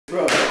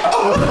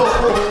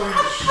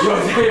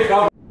Dave,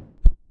 come.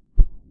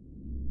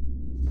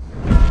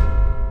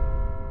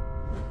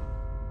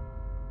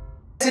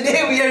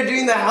 Today we are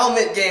doing the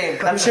helmet game.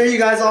 I'm sure you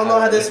guys all know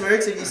how this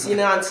works if you've seen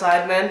it on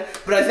Sidemen,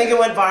 but I think it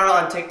went viral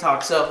on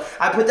TikTok. So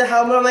I put the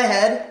helmet on my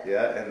head.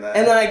 Yeah, and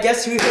then I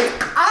guess who hit.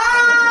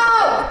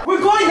 Ah! We're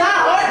going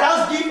that hard.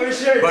 That was deep for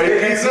sure. But you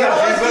can't see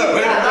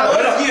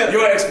that. You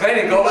were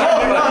explaining. Go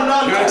back.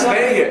 No. You were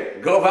explaining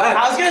it. Go back.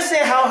 I was gonna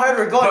say how hard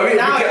we're going.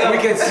 But we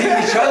can see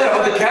each other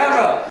on the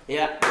camera.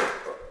 Yeah.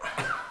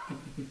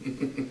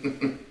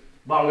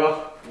 Bongo.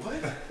 What?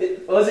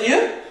 Was it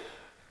you?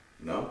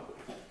 No.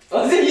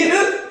 Was it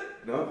you?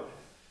 No.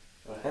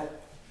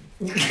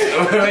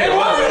 It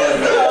was!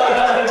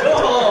 Go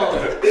home.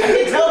 I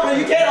can tell, but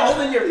you can't hold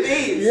in your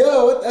face.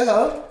 Yo, what the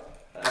hell?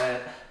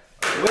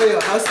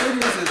 Wait, how sturdy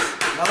is this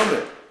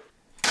helmet?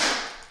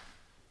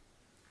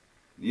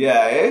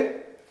 Yeah, eh?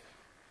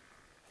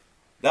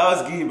 That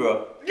was Gee,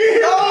 bro.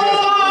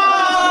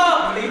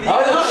 How did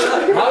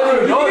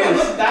we know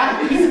this?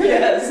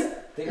 Yes.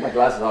 Take my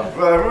glasses off.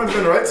 Bro, everyone's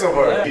been right so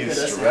far. Yeah,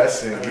 He's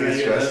stressing.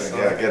 He's stressing.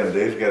 Yeah, get him,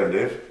 Dave. Get him,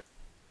 Dave.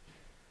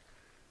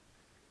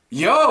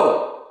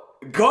 Yo!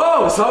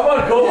 Go!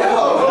 Someone go!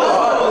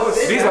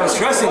 Please, I'm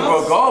stressing,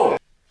 bro. Go!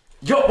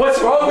 Yo, what's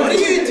wrong with you?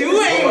 What are you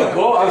doing?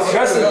 Go! I'm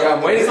stressing.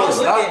 I'm waiting for the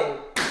stop.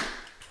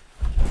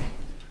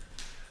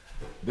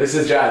 This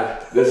is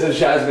Chad. This is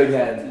Chad's big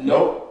hand.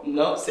 Nope.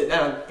 No, sit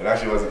down. It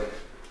actually wasn't.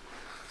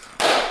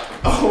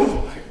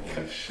 Oh my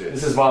god, shit.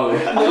 This is Molly.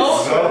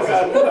 No.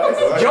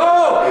 Yo!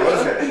 It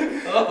wasn't.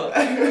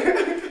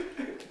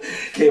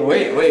 Okay,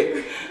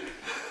 wait.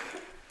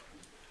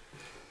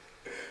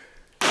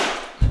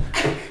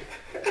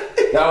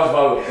 That was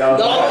Molly. It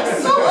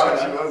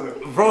actually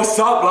wasn't. Bro,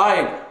 stop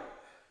lying.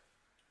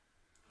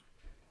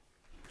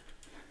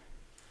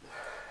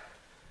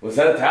 Was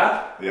that a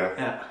tap?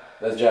 Yeah.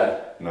 That's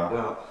Chad.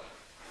 No.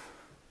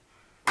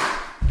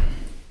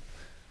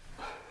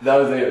 That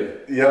was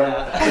David.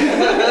 Yeah.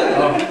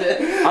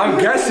 I'm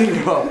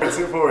guessing, bro. Let's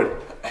sit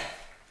forward.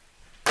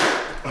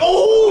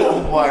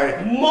 Oh my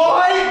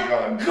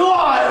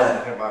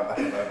God!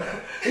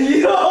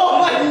 Yo,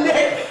 my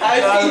neck!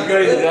 That was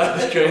crazy. That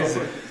was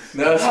crazy.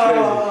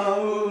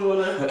 Oh,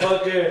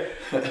 motherfucker.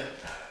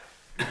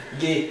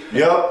 Gee.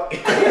 Yup.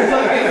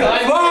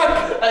 Fuck!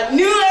 I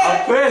knew it! I'm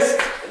pissed.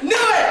 Knew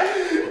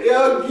it! Yo,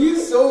 he's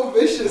so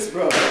vicious,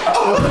 bro. Yo,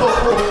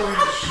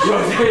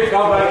 Dave,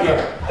 come back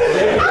here.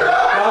 Dave,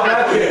 come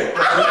back here.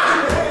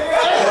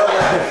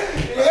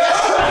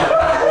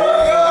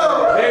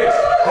 Dave,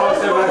 come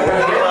step back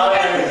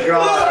here.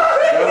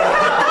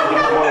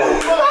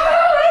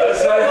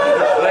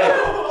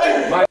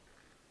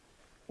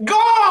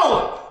 Go!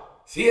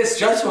 See, it's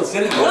stressful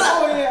sitting there.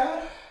 Oh,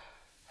 yeah.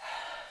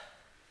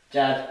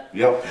 Chad.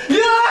 Yep.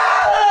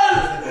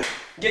 Yes!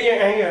 Get your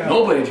anger out.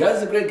 Nobody.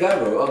 Chad's a great guy,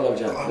 bro. I love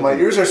Chad. My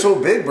ears are so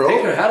big, bro.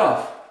 Take your hat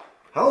off.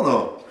 Hell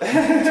no.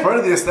 It's part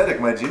of the aesthetic,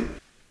 my G.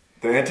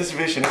 The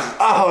anticipation is,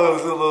 oh, it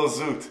was a little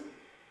zoot.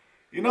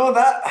 You know,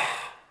 that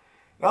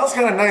was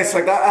kind of nice.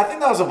 Like that, I think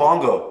that was a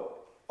bongo.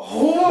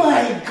 Oh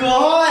my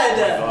God!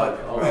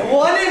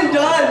 One and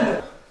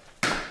done!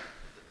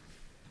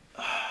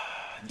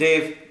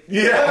 Dave.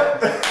 Yeah.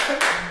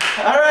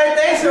 Alright,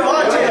 thanks for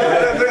watching.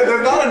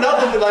 There's not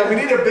enough of it, like we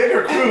need a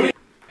bigger crew.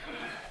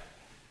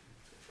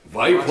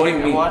 Why are you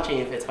pointing I'm me? watching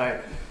if it's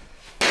hard.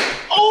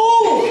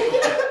 Oh!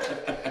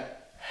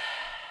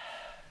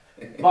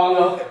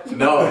 Bongo.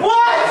 No.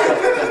 What?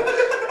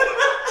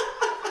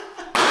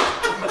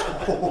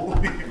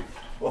 Holy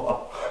fuck.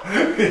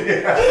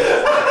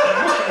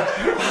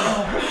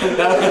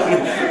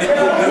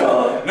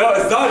 No,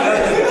 it's not.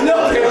 No,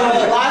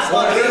 last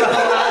one.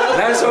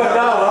 Last one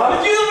now, huh?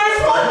 Did you do the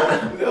first one?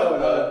 No.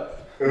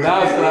 Now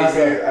it's the last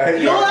one.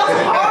 Yo, that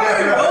was hard,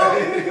 bro.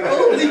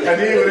 Holy I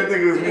didn't even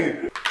think it was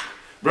me.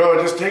 Bro,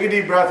 just take a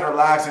deep breath,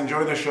 relax,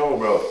 enjoy the show,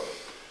 bro.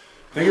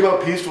 Think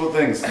about peaceful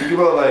things. Think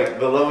about like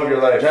the love of your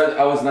life. Chad,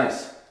 I was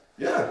nice.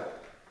 Yeah.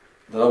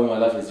 The love of my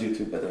life is you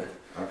too, by the way.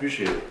 I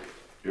appreciate it.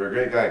 You're a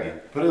great guy, Guy.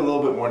 Put it a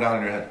little bit more down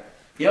in your head.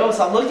 Yo,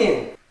 stop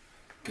looking.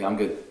 Okay, I'm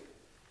good.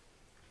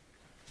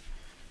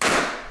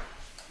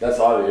 That's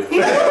all of you.